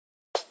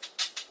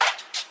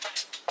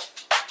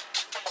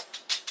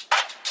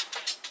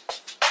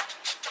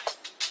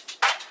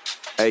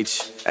Hey,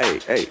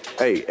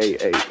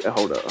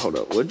 hold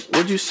up.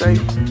 What'd you say?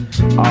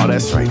 Oh,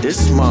 that's right,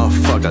 this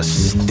motherfucker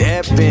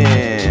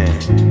steppin'.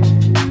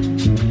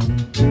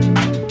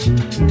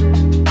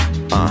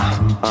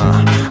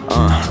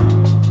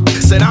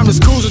 Said I'm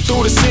just cruising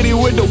through the city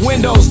with the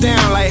windows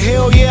down. Like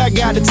hell yeah, I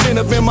got the tint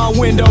up in my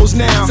windows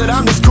now. Said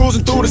I'm just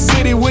cruising through the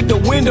city with the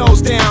windows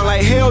down.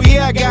 Like hell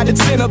yeah, I got the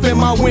tint up in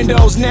my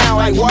windows now.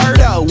 Like word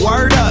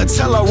up,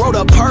 tell her roll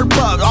the perp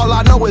up. All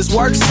I know is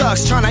work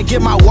sucks, tryna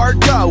get my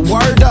work up.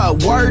 Word up,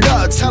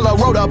 tell her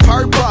roll the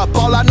perp up.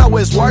 All I know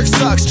is work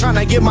sucks,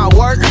 tryna get my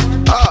work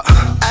up.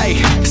 Ay,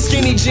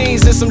 skinny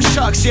jeans and some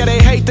chucks. Yeah, they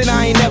hate that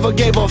I ain't never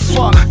gave a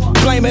fuck.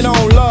 Blame it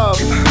on love,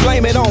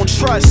 blame it on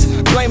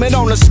trust, blame it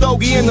on the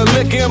stogie and the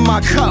liquor in my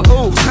cup.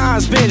 Ooh,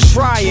 time's been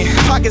trying,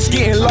 pockets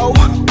getting low,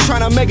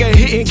 tryna make a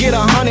hit and get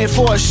 100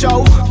 for a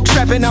show.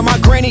 Trapping at my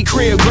granny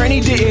crib, granny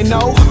didn't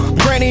know.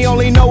 Granny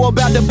only know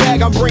about the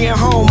bag I'm bringing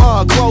home.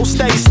 Clothes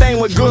stay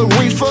stained with good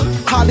reefer.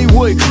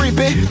 Hollywood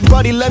creeping,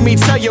 buddy, let me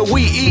tell you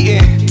we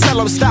eating. Tell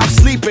him stop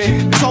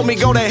sleeping, told me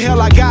go to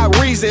hell, I got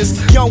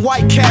reasons. Young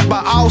white cat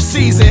by all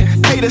season,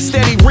 haters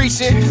steady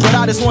reaching, but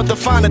I just want the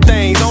finer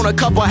things. Own a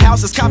couple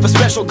houses, cop a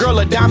special girl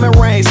a diamond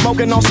ring.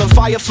 Smoking on some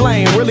fire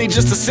flame, really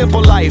just a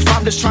simple life.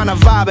 I'm just trying to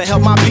vibe and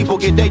help my people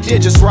get their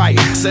digits right.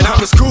 Said I'm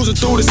just cruising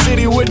through the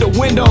city with the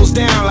windows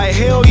down. Like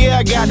hell yeah,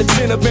 I got the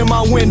tint up in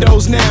my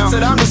windows now.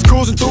 Said I'm just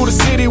cruising through the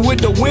city with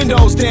the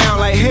windows down.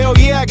 Like hell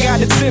yeah, I got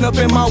the tint up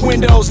in my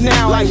windows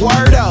now. Like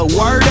word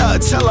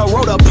up, tell her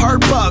roll the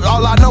perp up.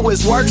 All I know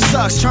is work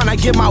sucks,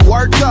 tryna get my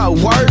work up.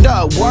 Word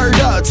up,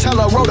 tell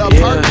her roll the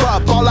perp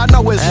up. All I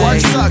know is work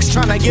sucks,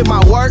 tryna get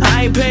my work.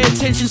 I ain't pay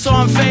attention, so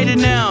I'm faded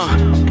now.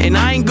 And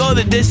I ain't go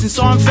the distance,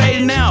 so I'm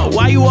faded now.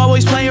 Why you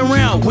always playing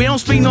around? We don't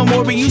speak no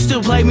more, but you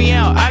still play me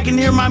out. I can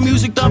hear my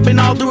music thumping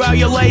all throughout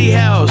your lady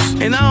house.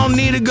 And I don't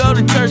need to go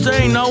to church,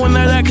 there ain't no one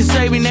there that can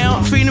save me now.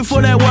 I'm feeding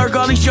for that work,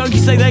 all these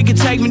junkies say they can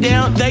take me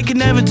down. They can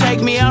never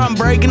take me out, I'm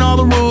breaking all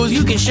the rules.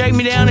 You can shake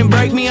me down and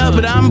break me up,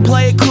 but I'ma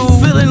play it cool.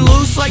 Feeling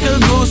loose like a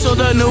goose, so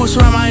the noose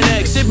around my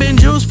neck. Sipping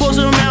juice, pulls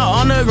them out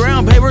on the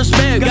ground, pay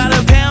respect. Got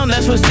a pound,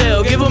 that's for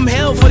sale, give them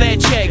hell for that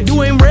check.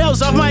 Doing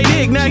rails off my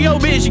dick, now yo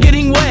bitch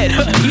getting wet.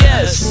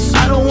 Yes,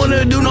 I don't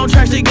wanna do no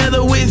tracks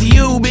together with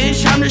you,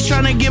 bitch. I'm just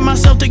tryna get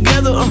myself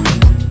together.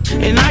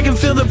 And I can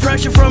feel the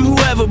pressure from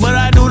whoever, but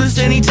I do this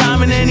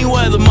anytime and any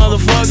weather,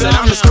 motherfucker. Said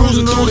I'm just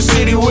cruising through the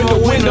city with the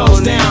windows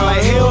down.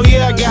 Like hell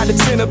yeah, I got the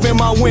tint up in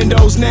my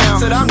windows now.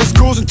 Said I'm just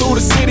cruising through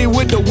the city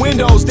with the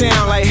windows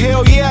down. Like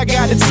hell yeah, I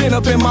got the tint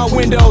up in my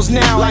windows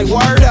now. Like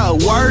word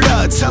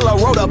up, tell her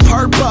roll the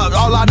perp up.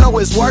 All I know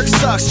is work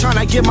sucks,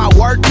 tryna get my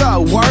work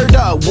up. Word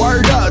up,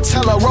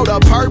 tell her roll the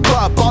perp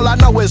up. All I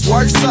know is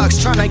work sucks,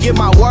 tryna get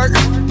my work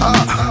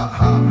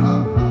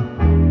up.